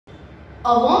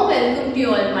A warm welcome to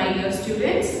you all, my dear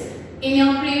students. In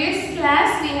your previous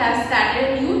class, we have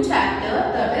started a new chapter,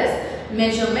 that is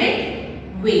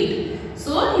measurement weight.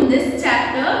 So in this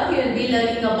chapter, you will be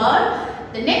learning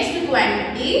about the next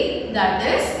quantity, that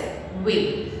is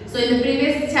weight. So in the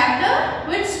previous chapter,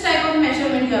 which type of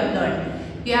measurement you have learned?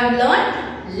 You have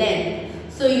learned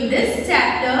length. So in this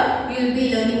chapter, you will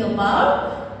be learning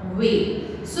about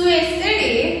weight. So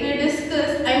yesterday we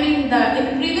discussed, in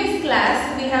the previous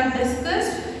class we have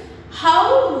discussed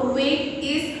how weight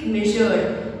is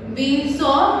measured. We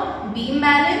saw beam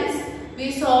balance,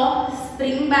 we saw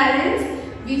spring balance,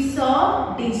 we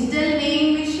saw digital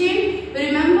weighing machine.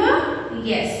 Remember?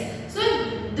 Yes. So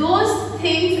those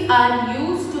things are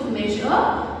used to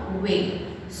measure weight.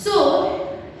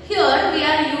 So here we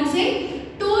are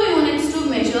using two units to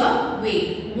measure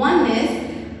weight. One is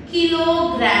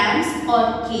kilograms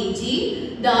or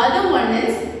kg, the other one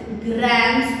is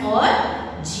grams or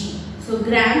g. So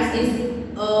grams is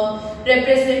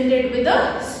represented with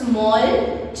a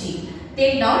small g.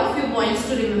 Take down few points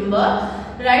to remember.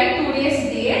 Write today's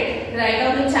date, write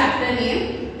down the chapter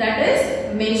name, that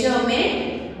is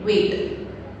measurement weight.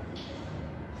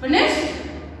 Finished?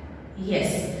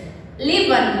 Yes. Leave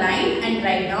one line and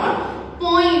write down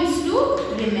points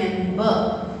to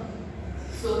remember.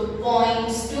 So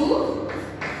points to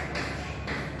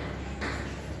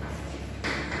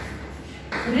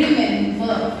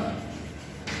remember.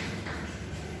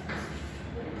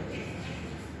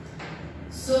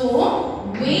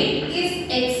 So weight is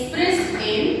expressed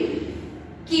in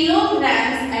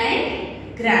kilograms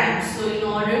and grams. So in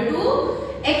order to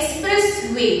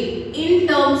express weight in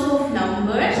terms of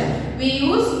numbers, we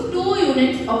use two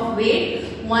units of weight.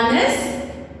 One is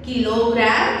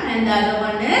kilogram and the other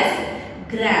one is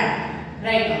gram.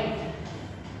 Write down.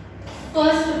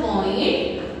 First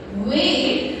point,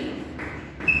 weight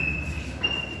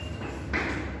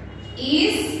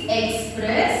is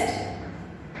expressed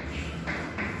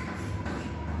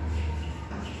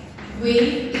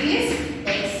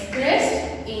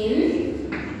in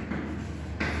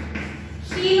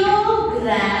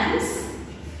kilograms.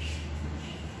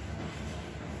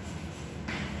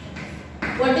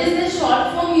 What is the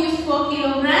short form used for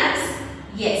kilograms?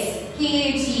 Yes,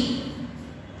 kg.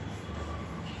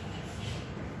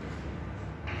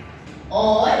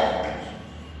 Or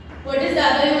what is the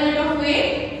other unit of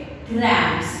weight?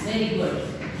 Grams. Very good.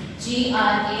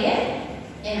 G-R-A-M-S.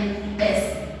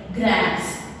 Grams.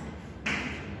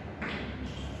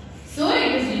 So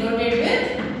it is denoted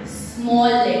with small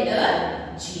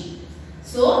letter g.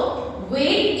 So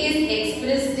weight is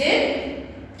expressed in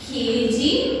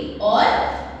kg or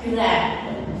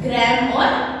gram. Gram or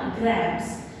grams.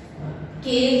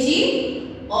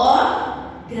 Kg or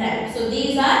gram. So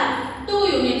these are two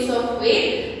units of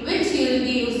weight which you will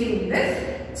be using in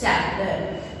this chapter.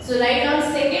 So write down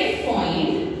second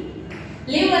point.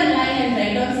 Leave one line and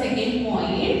write down second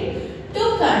point. To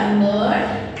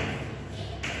convert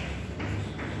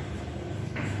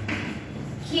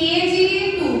kg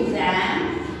to gram.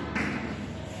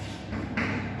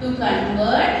 To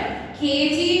convert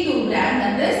kg to gram,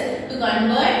 that is to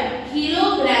convert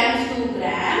kilograms to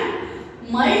gram,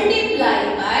 multiply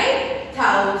by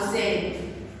 1000.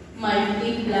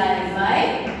 Multiply by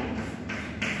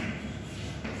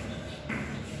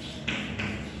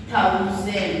 1000.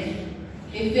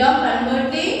 If you are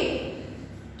converting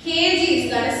kgs,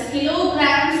 that is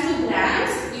kilograms to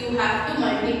grams, you have to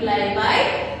multiply by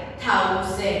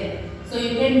 1000. So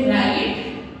you can write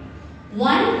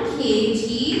 1 kg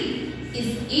is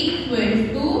equal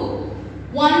to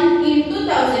 1 into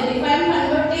 1000. If I am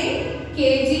converting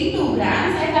kg to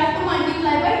grams, I have to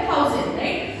multiply by 1000,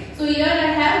 right? So here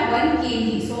I have 1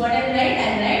 kg. So what I write? I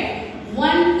write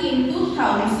 1 into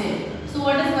 1000. So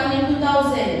what is 1 into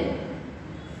 1000?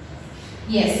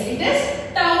 Yes, it is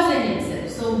 1000 itself.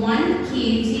 So 1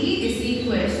 kg is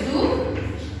equal to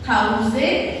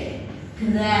 1000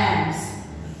 grams.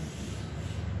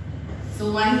 So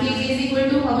 1 kg is equal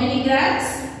to how many grams?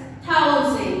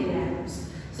 1000 grams.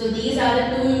 So these are the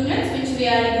two units which we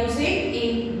are using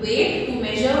in weight. To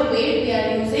measure weight, we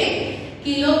are using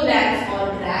kilograms or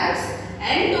grams.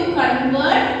 And to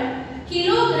convert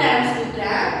kilograms to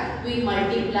gram, we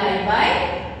multiply by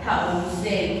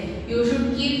 1000. You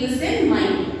should keep this in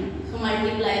mind. So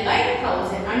multiply by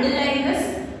 1000. Underline this.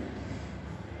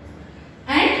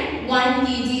 And 1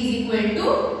 kg is equal to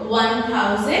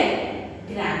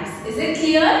 1000 grams. Is it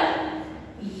clear?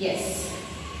 Yes.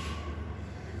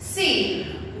 See,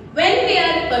 when we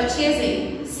are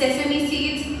purchasing sesame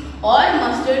seeds or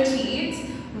mustard seeds,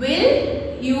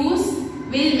 we'll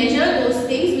measure those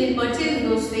things, we'll purchase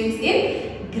those things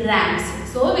in grams.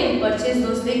 So we'll purchase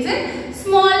those things in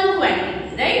small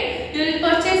quantity, right? You will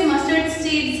purchase mustard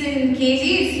seeds in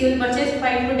kgs. You will purchase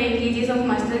 5 to 10 kgs of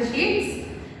mustard seeds.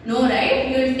 No, right?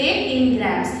 You will take in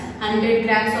grams. 100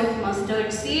 grams of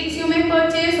mustard seeds you may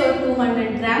purchase, or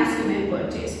 200 grams you may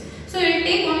purchase. So you will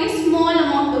take only small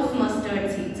amount of mustard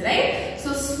seeds, right?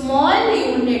 So small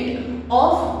unit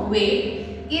of weight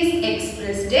is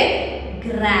expressed in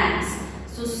grams.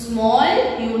 So small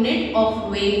unit of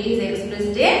weight is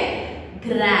expressed in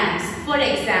grams. For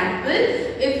example,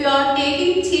 if you are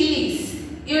taking chilies,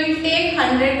 you will take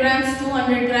 100 grams,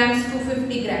 200 grams,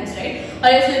 250 grams, right? Or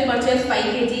else you will purchase 5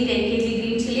 kg, 10 kg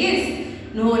green chilies.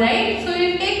 No, right? So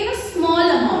you will take in a small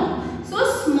amount. So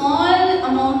small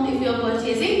amount if you are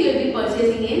purchasing, you will be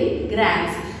purchasing in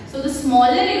grams. So the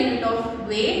smaller unit of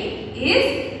weight is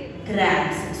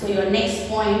grams. So your next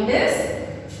point is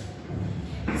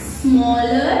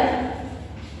smaller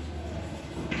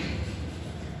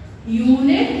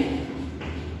unit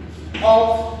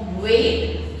of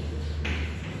weight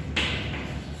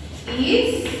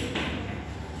is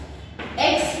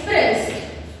expressed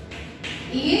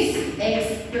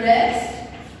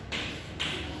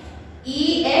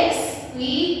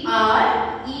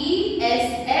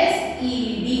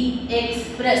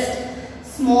expressed.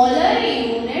 Smaller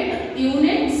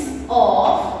units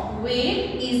of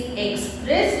weight is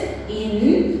expressed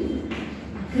in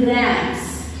grams.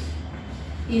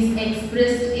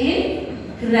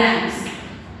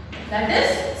 That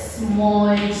is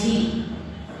small g.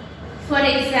 For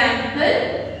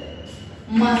example,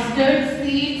 mustard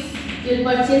seeds. You will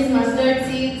purchase mustard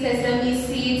seeds, sesame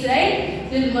seeds,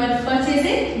 right? You will purchase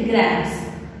in grams.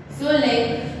 So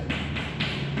like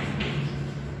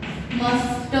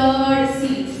mustard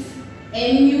seeds,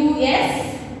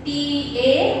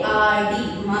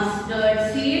 MUSTARD,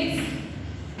 mustard seeds.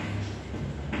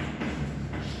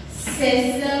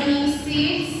 Sesame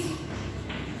seeds.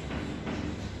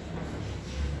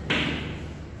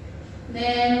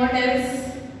 Then what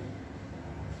else?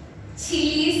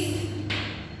 Chilies,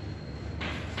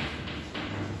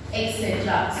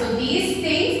 etc. So these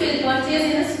things will purchase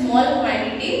in a small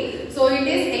quantity. So it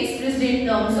is expressed in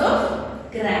terms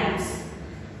of grams.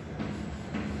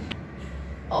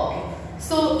 Okay.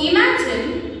 So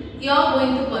imagine you are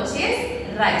going to purchase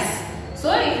rice.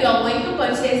 So if you are going to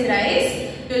purchase rice,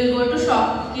 you will go to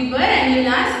shopkeeper and you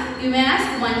may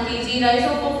ask 1 kg rice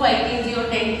or 5 kg or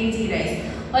 10 kg rice.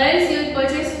 Or else you will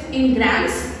purchase in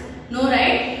grams. No,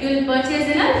 right? You will purchase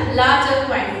in a larger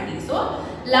quantity. So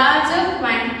larger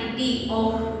quantity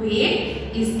of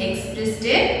weight is expressed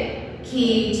in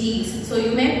kgs. So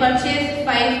you may purchase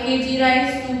 5 kg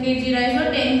rice, 2 kg rice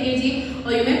or 10 kg,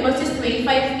 or you may purchase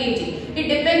 25 kg. It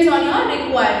depends on your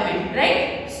requirement,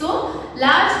 right? So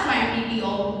large quantity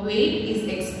of weight is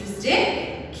expressed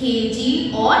in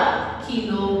kg or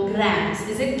kilograms.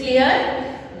 Is it clear?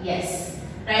 Yes.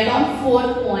 Write down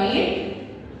 4th point.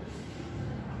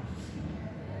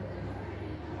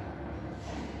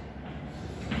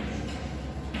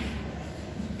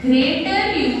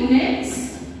 Greater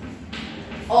units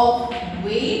of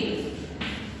weight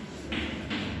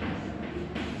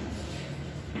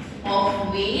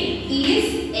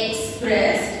is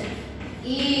expressed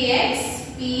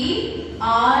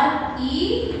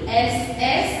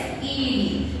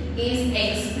is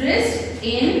expressed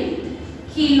in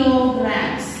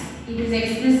kilograms. It is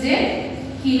expressed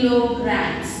in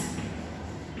kilograms.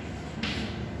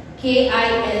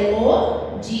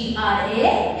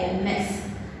 KILOGRAMS.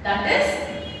 That is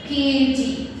kg.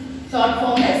 Short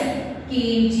form is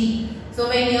kg. So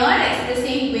when you are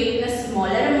expressing weight in a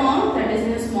smaller amount, that is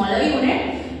in a smaller unit,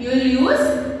 you will use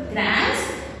grams.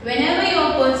 Whenever you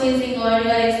are purchasing or you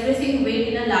are expressing weight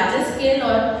in a larger scale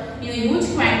or in a huge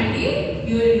quantity,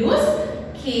 you will use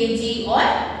kg or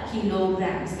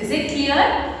kilograms. Is it clear?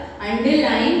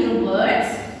 Underline the words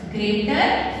greater,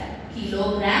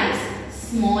 kilograms,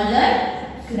 smaller,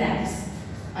 grams.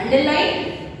 Underline?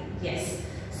 Yes.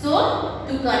 So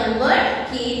to convert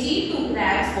kg to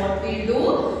grams, what we will do?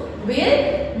 We'll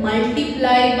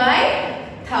multiply by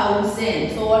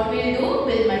 1000. So what we'll do?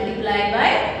 We'll multiply by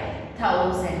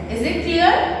 1000. Is it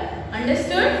clear?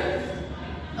 Understood?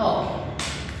 Okay.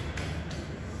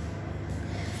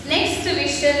 Next we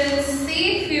shall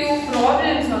see few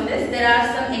problems on this. There are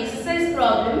some exercise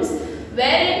problems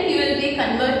wherein you will be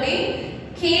converting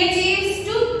kgs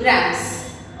to grams.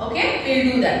 Okay, we'll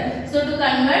do that. So to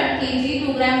convert kg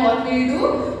to gram, what we'll do?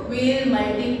 We'll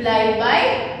multiply by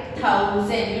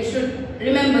 1000. You should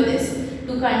remember this.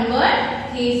 To convert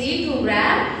kg to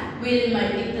gram, we'll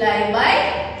multiply by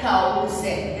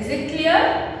 1000. Is it clear?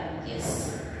 Yes.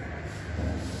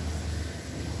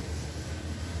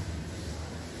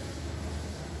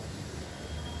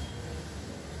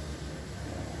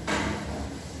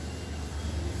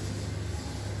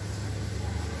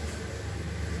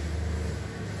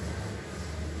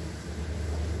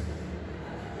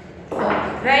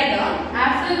 write down.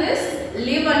 After this,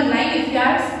 leave one line. If you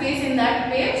have space in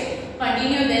that page,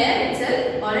 continue there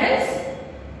itself, or else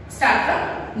start from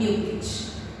new page.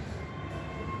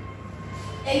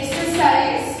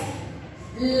 Exercise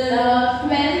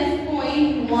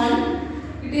 12.1.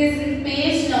 It is in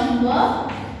page number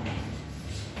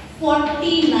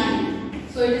 49.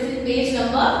 So it is in page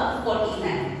number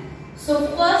 49. So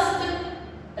first,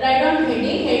 write down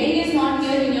heading. Heading is not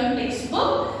here in your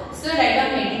textbook. So write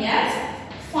down heading as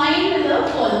find the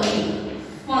following.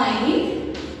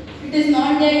 Find. It is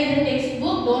not there in the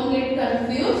textbook. Don't get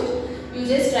confused. You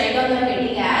just write down the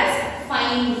heading as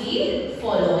find the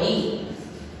following.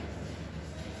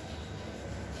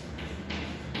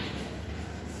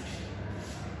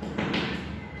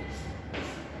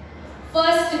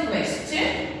 First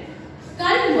question.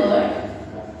 Convert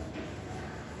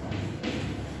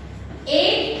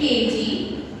 8 kg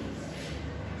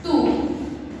to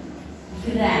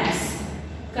grams.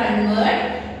 Convert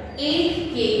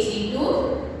 8 kg to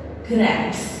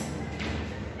grams.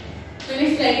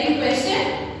 Finish writing question?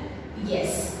 Yes.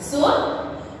 So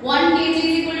 1 kg is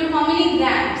equal to how many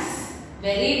grams?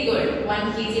 Very good.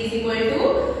 1 kg is equal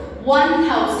to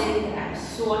 1000 grams.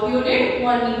 So what you did?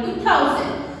 1 into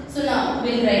 1000. So now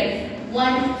we'll write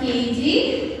 1 kg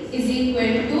is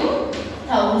equal to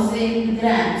 1000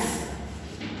 grams.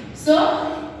 So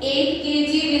 8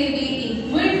 kg will be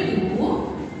equal to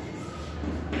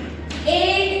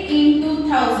 8 into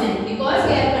 1000. Because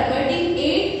we are converting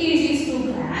 8 kgs to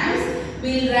grams,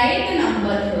 we'll write the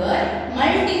number here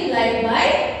multiplied by,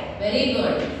 very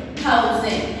good,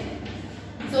 1000.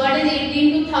 So what is 8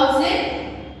 into 1000?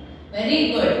 Very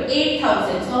good,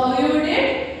 8000. So how you did?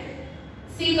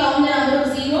 See, count the number of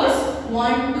zeros.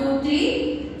 1, 2,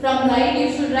 3. From right you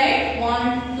should write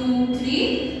 1, 2,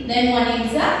 3. Then 1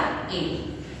 is 8.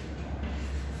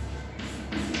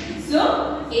 So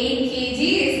 8 kg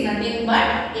is nothing but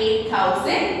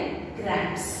 8000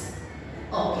 grams.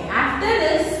 Okay. After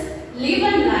this, leave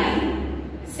one line.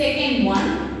 Second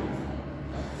one.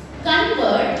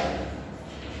 Convert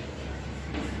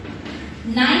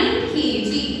 9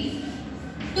 kg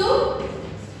to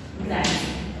grams.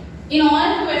 In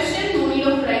all question, no need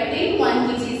of writing 1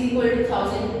 kg is equal to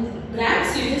 1000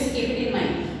 grams. You just keep it in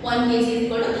mind. 1 kg is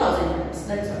equal to 1000 grams.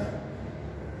 That's all.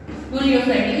 No need of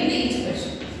writing in each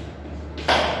question.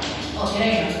 Okay,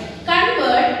 right now.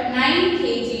 Convert 9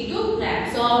 kg to grams.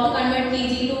 So how to convert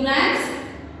kg to grams?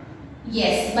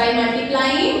 Yes, by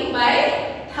multiplying by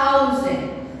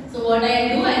 1000. So what I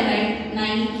do? I write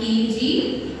 9 kg.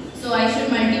 So I should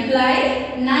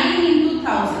multiply 9 into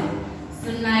 1000.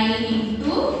 So 9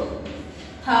 into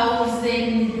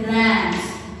 1000 grams.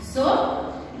 So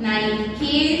 9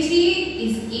 kg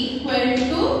is equal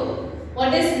to,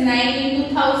 what is 9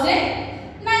 into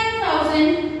 1000?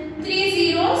 9000. 3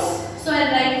 zeros. So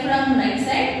I write from right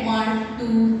side 1,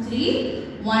 2,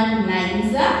 3. 1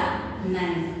 9s are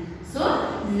 9. So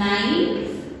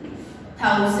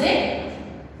 9000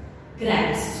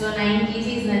 grams. So 9 kg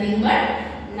is nothing but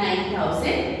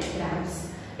 9000 grams.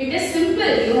 It is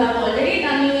simple. You have already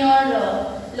done in your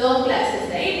lower classes,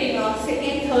 right? In your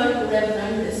second, third, you would have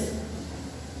done this.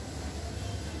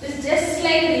 It's just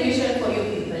like revision for you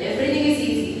people. Everything is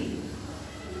easy.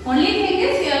 Only thing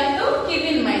is you have to keep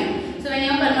in mind. So when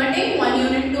you are converting one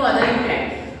unit to other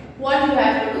unit, what you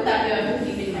have to do, that you have to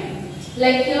keep in mind.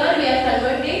 Like here we are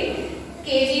converting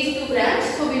kgs to grams,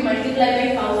 so we multiply by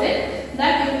 1000.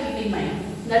 That you keep in mind.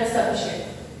 That's sufficient.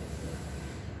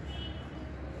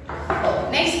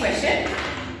 Next question.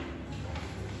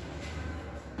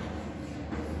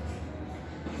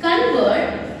 Convert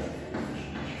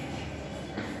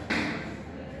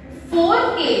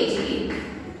 4 kg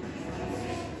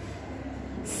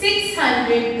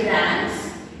 600 grams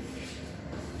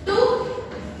to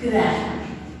gram.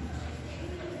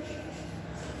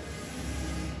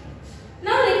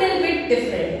 Now little bit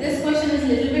different. This question is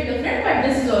little bit different, but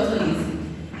this is also easy.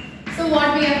 So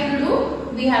what we have to do?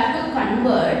 We have to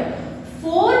convert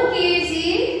 4 kg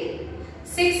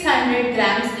 600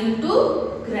 grams into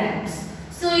grams.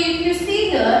 So if you see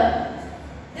here,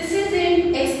 this is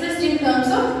expressed in terms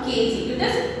of kg. It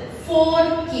is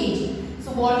 4 kg.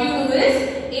 So what you do is,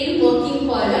 in working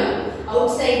column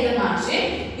outside the margin,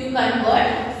 you convert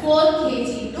 4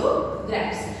 kg to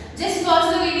grams. Just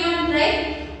pause the video and write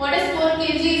what is 4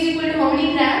 kg is equal to how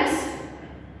many grams?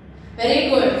 Very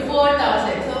good,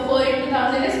 4000. So 4 into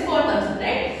 1000 is 4000,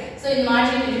 right? So in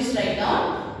margin you just write down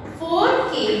 4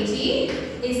 kg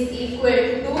is equal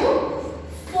to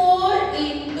 4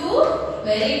 into,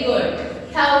 very good,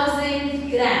 1000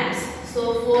 grams. So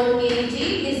 4 kg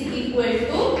is equal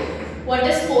to, what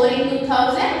is 4 into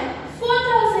 1000?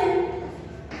 4000.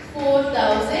 4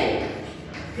 4,000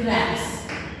 grams.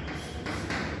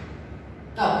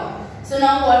 Okay. So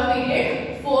now what we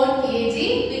did? 4 kg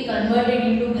we converted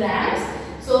into grams.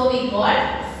 So we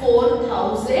got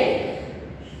 4,000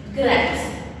 grams.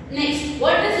 Next,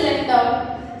 what is left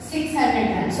out? 600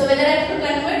 grams. So whether I have to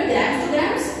convert grams to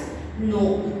grams? No.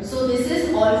 So this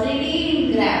is already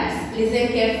in grams. Listen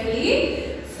carefully.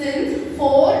 Since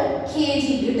 4 kg,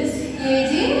 it is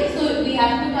kg, so we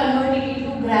have to convert it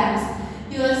into grams.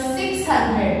 Here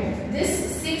 600. This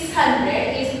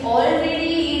 600 is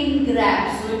already in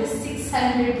grams. So it is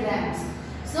 600 grams.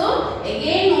 So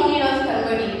again no need of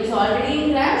converting. It is already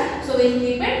in grams. So we will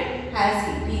keep it as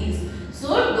it is.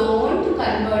 So don't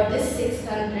convert this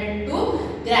 600 to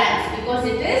grams because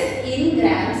it is in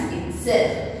grams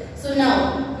itself. So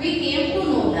now we came to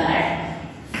know that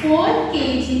 4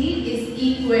 kg is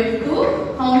equal to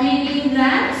how many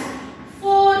grams?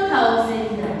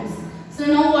 4,000 grams. So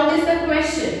now what is the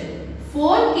question?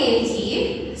 4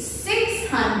 kg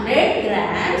 600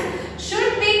 grams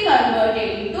should be converted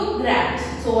into grams.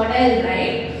 So what I will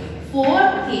write? 4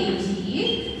 kg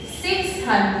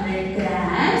 600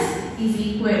 grams is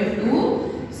equal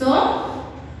to, so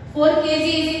 4 kg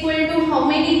is equal to how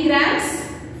many grams?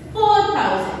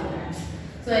 4,000 grams.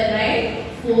 So I write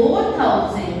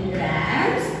 4,000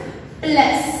 grams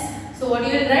plus. So what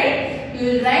you will write? You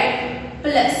will write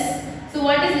plus. So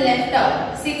what is left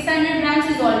out? 600 grams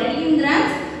is already in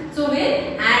grams. So we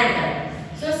will add that.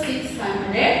 So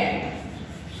 600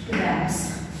 grams.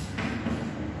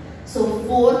 So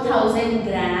 4,000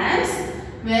 grams.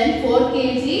 When 4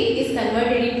 kg is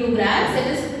converted into grams, it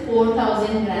is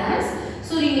 4,000 grams.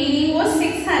 So remaining was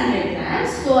 600 grams.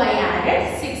 So I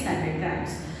added 600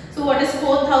 grams. So what is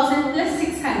 4,000 plus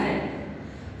 600?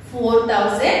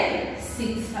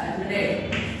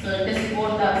 4,600. So it is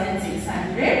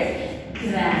 4,600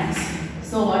 grams.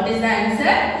 So what is the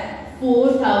answer?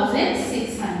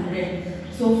 4,600.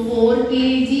 So 4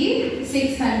 kg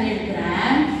 600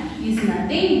 gram is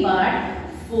nothing but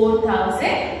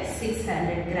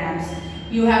 4,600 grams.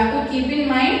 You have to keep in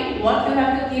mind, what you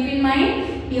have to keep in mind?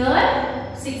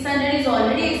 Here 600 is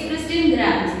already expressed in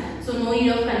grams. So no need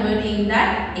of converting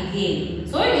that again.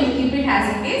 So we will keep it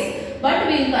as it is, but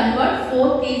we will convert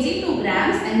 4 kg to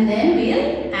grams and then we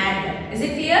will add that. Is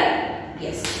it clear?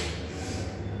 Yes.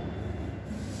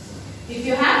 If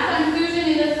you have confusion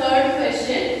in the third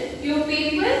question, you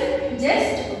people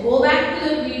just go back to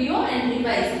the video and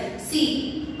revise.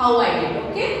 See how I did,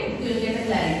 okay? You will get a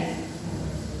clarity.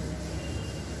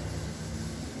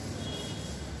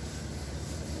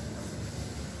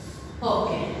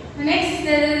 Okay. Next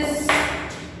there is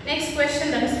next question,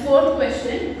 that is fourth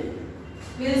question.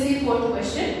 We will see fourth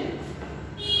question.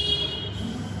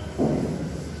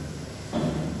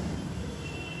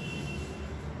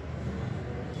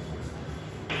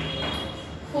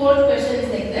 Fourth question is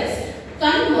like this.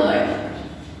 Convert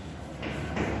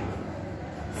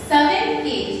 7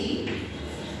 kg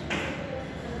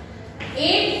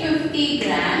 850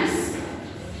 grams.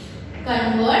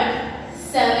 Convert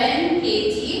 7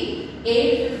 kg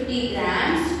 850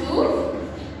 grams to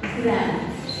gram.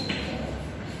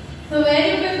 So where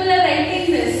you people are writing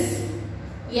this?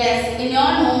 Yes, in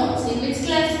your notes. In which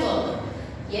class work?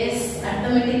 Yes,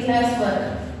 arithmetic class work.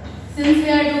 Since we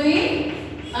are doing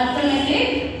arithmetic,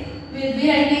 we will be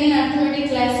writing in arithmetic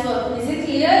class work. Is it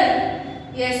clear?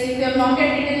 Yes, if you have not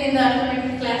yet written in the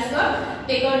arithmetic class work,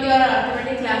 take out your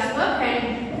arithmetic class work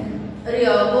and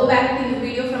go back to the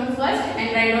video from first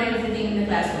and write down everything in the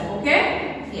class work. Okay?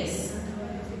 Yes.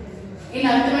 In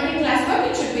arithmetic class work,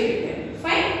 it should be written.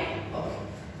 Fine? Okay.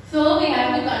 So we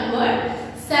have to convert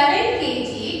 7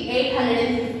 kg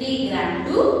 850 gram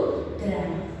to gram.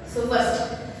 So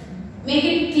first, make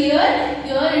it clear.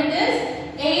 Here it is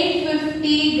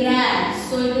 850 grams.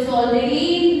 So it is already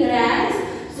in grams.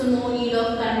 So no need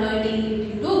of converting it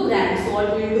into grams. So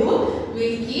what we will do? We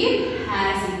will keep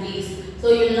as it is. So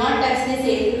you will not touch this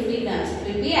 850 grams. It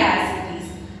will be as it is.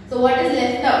 So what is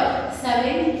left out?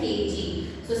 7 kg.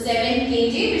 So 7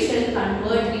 kg we shall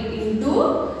convert it into,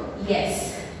 yes,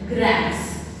 grams.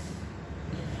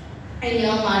 In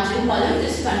your margin column,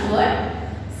 just convert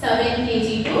 7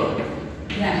 kg to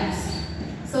grams.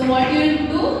 So what you will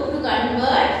do to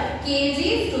convert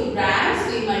kgs to grams?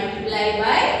 We multiply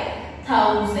by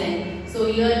 1000. So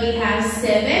here we have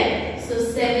 7. So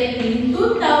 7 into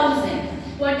 1000.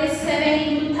 What is 7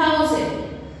 into 1000?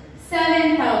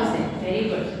 7000. Very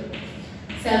good.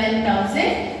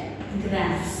 7000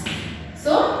 grams.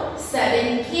 So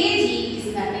 7 kg is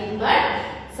nothing but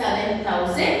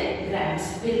 7000 grams.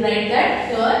 We'll write that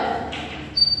here.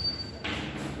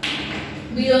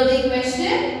 Below the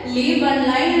question, leave one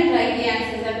line and write the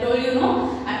answers. I told you,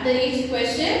 no, after each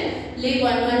question, leave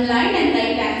one line and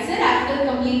write answer. After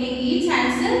completing each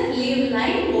answer, leave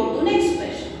line, go to next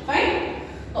question. Fine?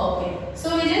 Okay.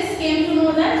 So we just came to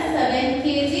know that 7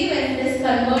 kg when it is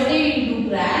converted into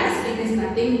grams, it is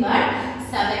nothing but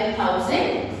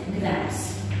 7,000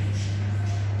 grams.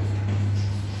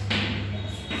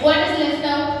 What is left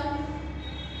out?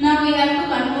 Now we have to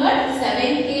convert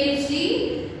 7 kg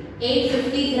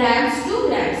 850 grams to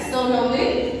grams. So now we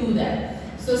do that.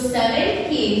 So 7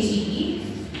 kg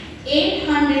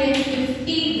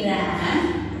 850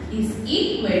 gram is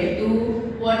equal to,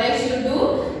 what I should do?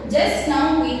 Just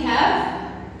now we have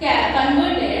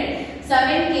converted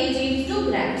 7 kg to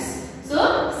grams.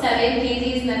 So 7 kg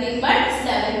is nothing but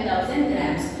 7,000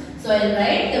 grams. So I will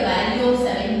write the value of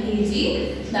 7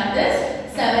 kg, that is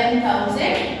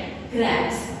 7,000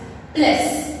 grams. Plus,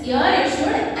 here I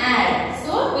should add.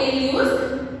 So we will use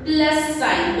plus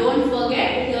sign. Don't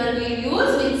forget, here we will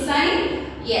use which sign?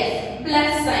 Yes,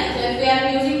 plus sign. So if we are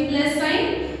using plus sign,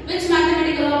 which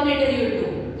mathematical operator you will do?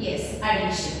 Yes,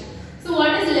 addition. So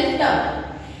what is left out?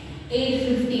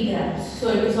 850 grams. So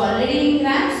it is already in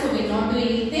grams, so we will not do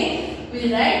anything. We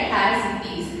will write as it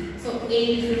is. So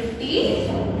 850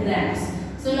 grams.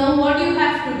 So now what you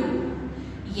have to do?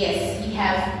 Yes, we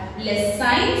have plus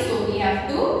sign, so we have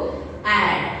to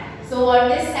add. So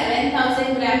what is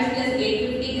 7,000 grams plus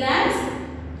 850 grams?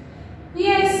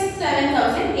 Yes,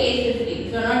 7,850.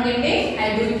 If you are not getting, I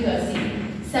will do it here. See,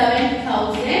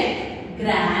 7,000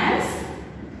 grams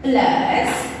plus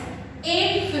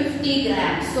 850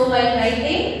 grams. So while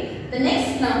writing the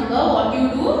next number, what you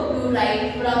do? You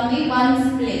write from the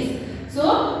ones place.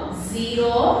 So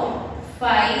 0,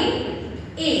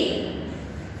 5, 8.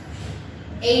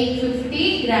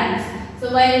 850 grams.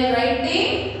 So while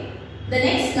writing the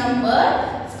next number,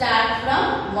 start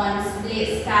from ones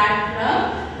place. Start from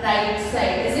right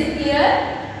side. Is it clear?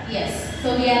 Yes. So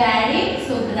we are adding.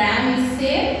 So gram is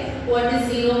same. What is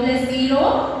 0 plus 0?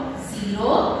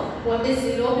 0. What is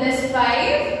 0 plus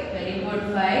 5? Very good,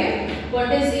 5.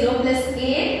 What is 0 plus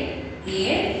 8?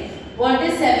 8. What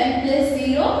is 7 plus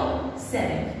 0?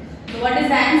 7. So what is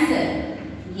the answer?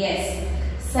 Yes.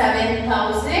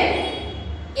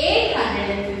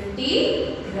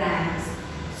 7,850 grams.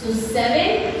 So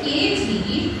 7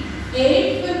 kg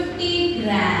 850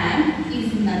 gram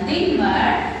is nothing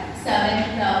but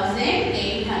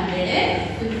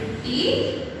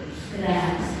 7,850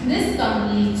 grams. This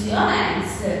completes your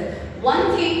answer.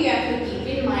 One thing you have to keep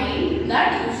in mind, that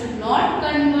you should not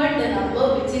convert the number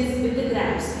which is with the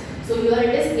grams. So here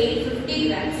it is 850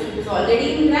 grams. So it is already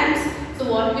in grams. So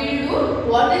what we will do?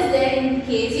 What is there in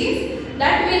kgs?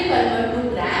 That will convert to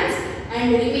grams and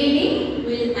remaining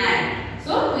will add.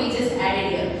 So we just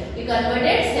added here. We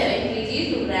converted 7 kg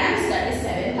to grams, that is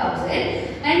 7,000,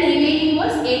 and remaining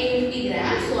was 850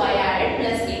 grams. So I added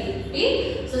plus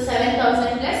 850. So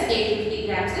 7,000 plus 850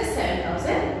 grams is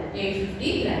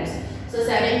 7,850 grams. So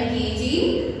 7 kg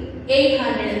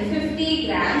 850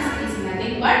 grams is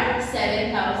nothing but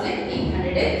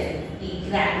 7,850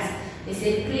 grams. Is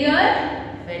it clear?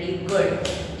 Very good.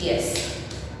 Yes.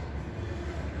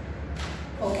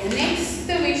 Okay, next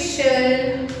we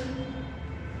shall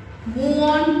move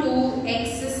on to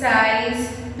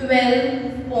exercise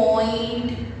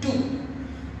 12.2.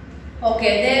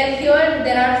 Okay,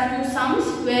 there are few sums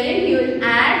wherein you will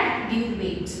add the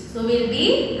weights. So we will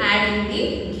be adding the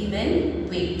given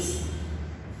weights.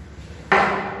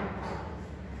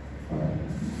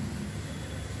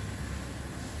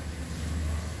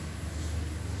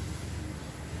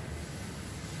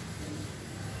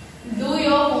 Do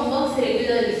your homeworks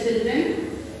regularly, children,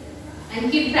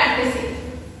 and keep practicing.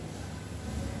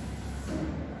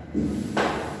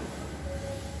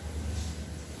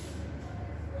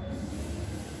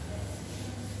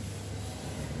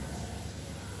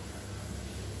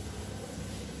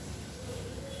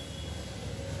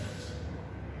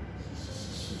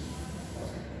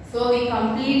 So we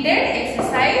completed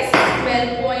exercise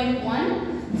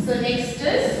 12.1. So next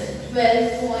is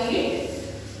 12.2.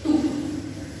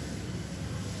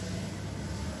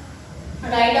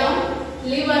 Write down,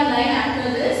 leave one line after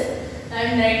this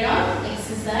and write down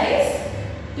exercise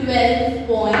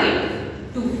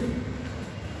 12.2.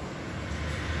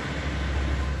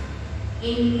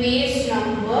 In page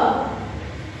number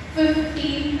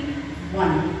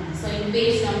 51. So in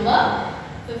page number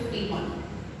 51.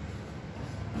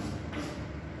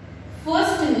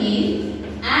 First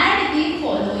name, add the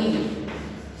following.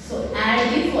 So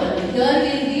add the following. Here we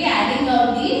will be adding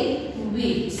up the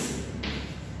weights.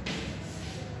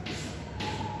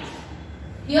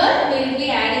 Here we will be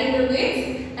adding the weights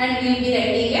and we will be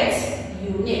writing its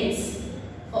units.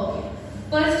 Okay.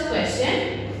 First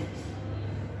question.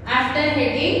 After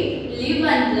heading, leave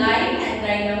one line and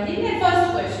write down the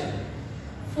first question.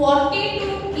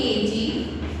 42 kg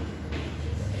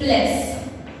plus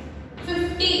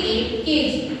 58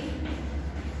 kg.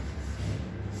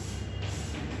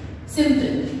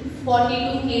 Simple.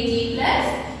 42 kg plus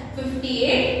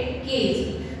 58 kg.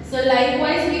 So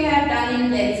likewise we have done in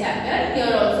 10th chapter.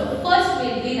 Here also first we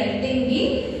will be writing the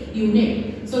unit.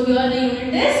 So here the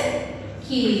unit is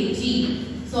kg.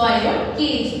 So I wrote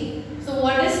kg. So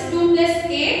what is 2 plus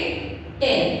 8?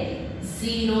 10.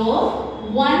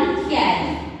 0, 1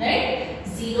 carry. Right?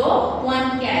 0,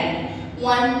 1 carry.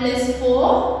 1 plus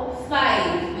 4,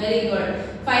 5. Very good.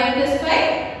 5 plus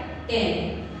 5,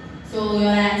 10. So your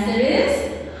answer is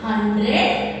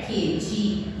 100 kg.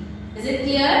 Is it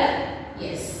clear?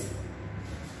 Yes.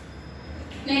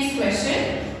 Next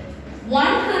question.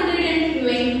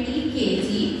 120 kg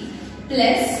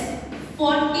plus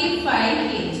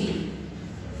 45 kg.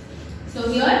 So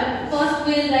here first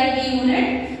we will write the unit.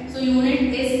 So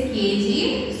unit is kg.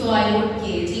 So I wrote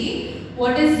kg.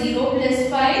 What is 0 plus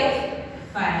 5?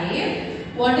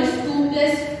 5. What is 2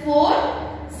 plus 4?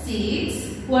 6.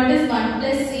 What is 1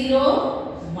 plus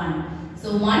 0? 1.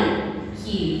 So 1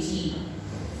 kg.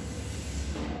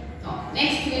 Now,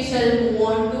 next we shall move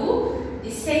on to the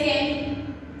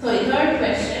third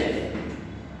question.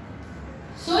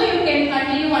 So you can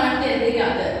continue one after the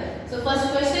other. So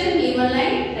first question, leave one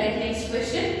line, write next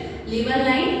question, leave one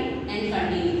line and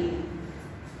continue.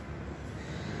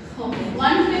 Okay,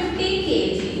 150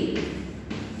 kg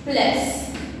plus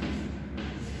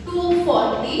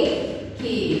 240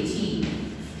 kg.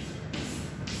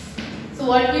 So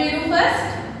what will you do first?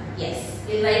 Yes,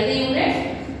 we'll write the unit.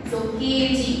 So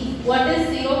kg. What is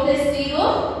 0 plus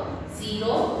 0? 0.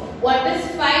 What is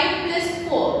 5 plus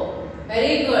 4?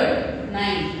 Very good.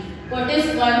 9. What is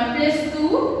 1 plus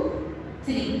 2?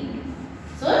 3.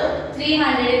 So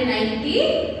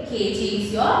 390 kg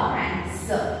is your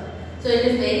answer. So it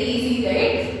is very easy,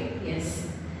 right? Yes.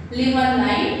 Leave one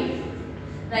line.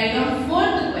 Write down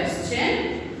fourth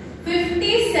question.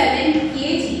 57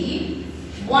 kg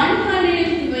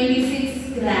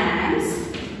 126 grams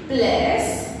plus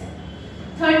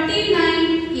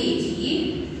 39 kg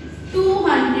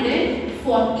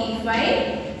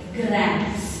 245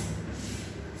 grams.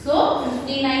 So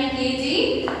 59 kg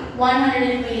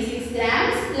 126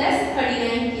 grams plus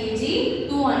 39 kg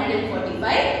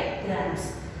 245 grams.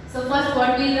 So first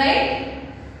what we will write?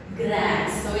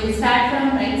 Grams. So we will start from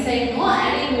right side. No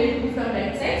adding, we will do from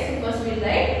right side. So first we will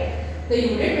write the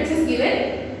unit which is given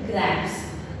grams.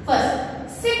 First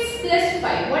 6 plus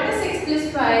 5. What is 6 plus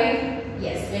 5?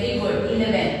 Yes, very good.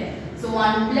 11. So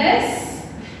 1 plus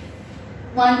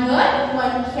 1 here,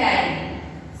 1 carry.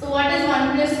 So what is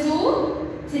 1 plus 2?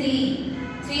 3.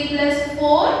 3 plus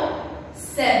 4?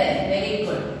 7. Very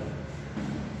good.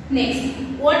 Next,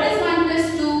 what is 1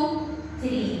 plus 2?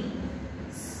 3.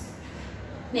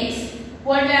 Next,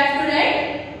 what we have to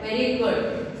write? Very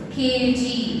good. Kg.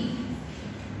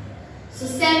 So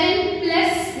 7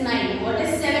 plus 9. What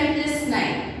is 7 plus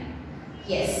 9?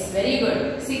 Yes, very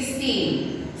good.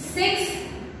 16. 6.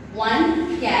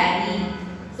 1 carry.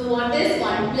 So what is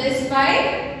 1 plus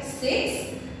 5? 6.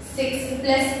 6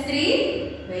 plus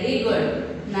 3? Very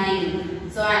good. 9.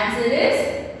 So answer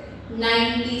is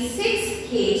 96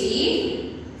 kg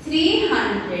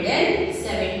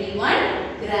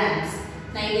 371 grams.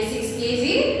 96 kg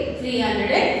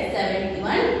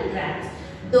 371 grams.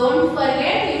 Don't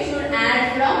forget you should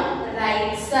add from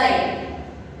right side.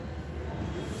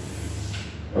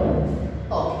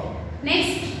 Okay.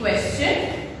 Next question.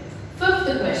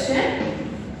 Fifth question.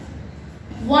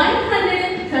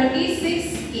 136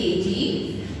 kg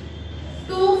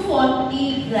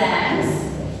 240 grams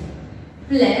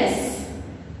plus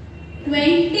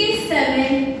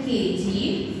 27 kg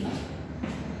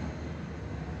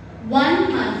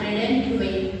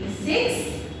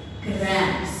 126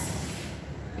 grams.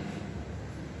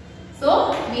 So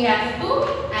we have to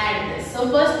add this. So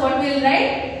first what we will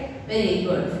write? Very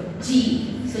good. G.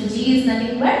 So G is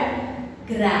nothing but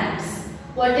grams.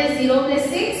 What is 0 plus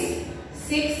 6?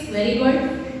 6. Very good.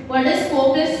 What is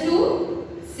 4 plus 2?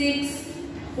 6.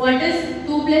 What is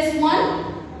 2 plus 1?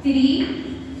 3.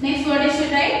 Next what is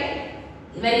should write?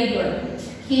 Very good.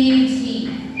 Kg.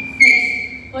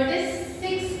 Next. What is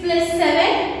 6 plus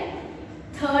 7?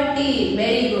 13.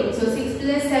 Very good. So 6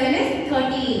 plus 7 is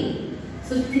 13.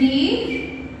 So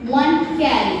 3. 1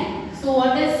 carry. So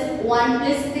what is 1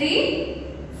 plus 3?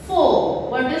 4.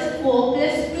 What is 4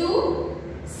 plus 2?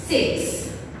 6.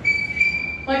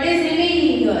 What is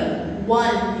remaining here?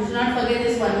 1. You should not forget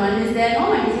this one. 1 is there,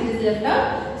 no? And 6 is left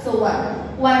out. So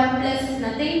 1. 1 plus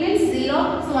nothing means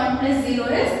 0. So 1 plus 0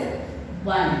 is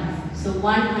 1. So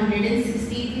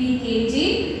 163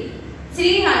 kg,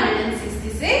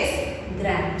 366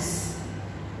 grams.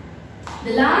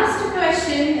 The last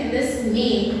question in this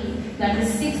main, that is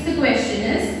 6th question,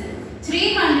 is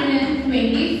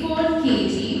 324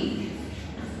 kg,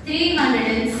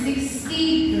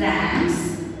 360 grams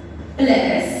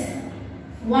plus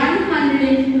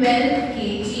 112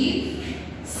 kg,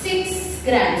 6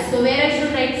 grams. So where I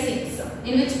should write 6?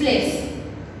 In which place?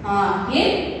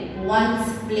 In ones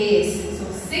place. So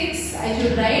 6 I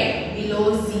should write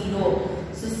below 0.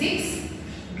 So 6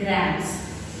 grams.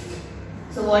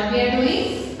 So what we are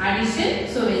doing? Addition.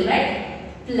 So we will write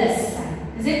plus sign.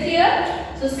 Is it clear?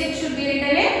 So 6 should be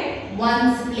written in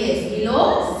ones place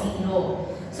below 0.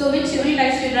 So which unit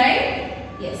I should write?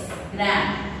 Yes,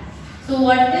 gram. So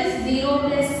what is 0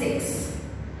 plus 6?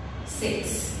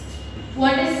 6.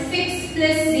 What is 6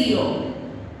 plus 0?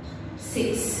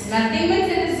 6. Nothing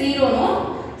means it is 0,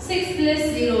 no? 6 plus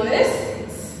 0 is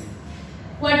 6.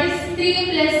 What is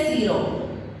 3 plus 0?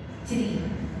 3.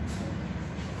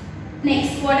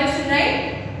 Next, what I should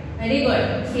write? Very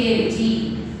good. kg.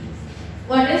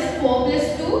 What is 4 plus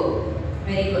 2?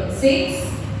 Very good. 6.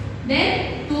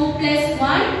 Then 2 plus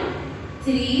 1?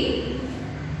 3.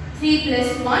 3 plus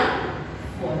 1?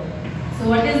 4. So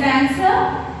what is the answer?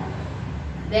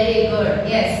 Very good.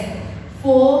 Yes.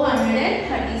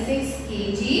 436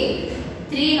 kg,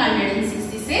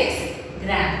 366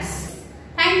 grams.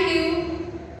 Thank you.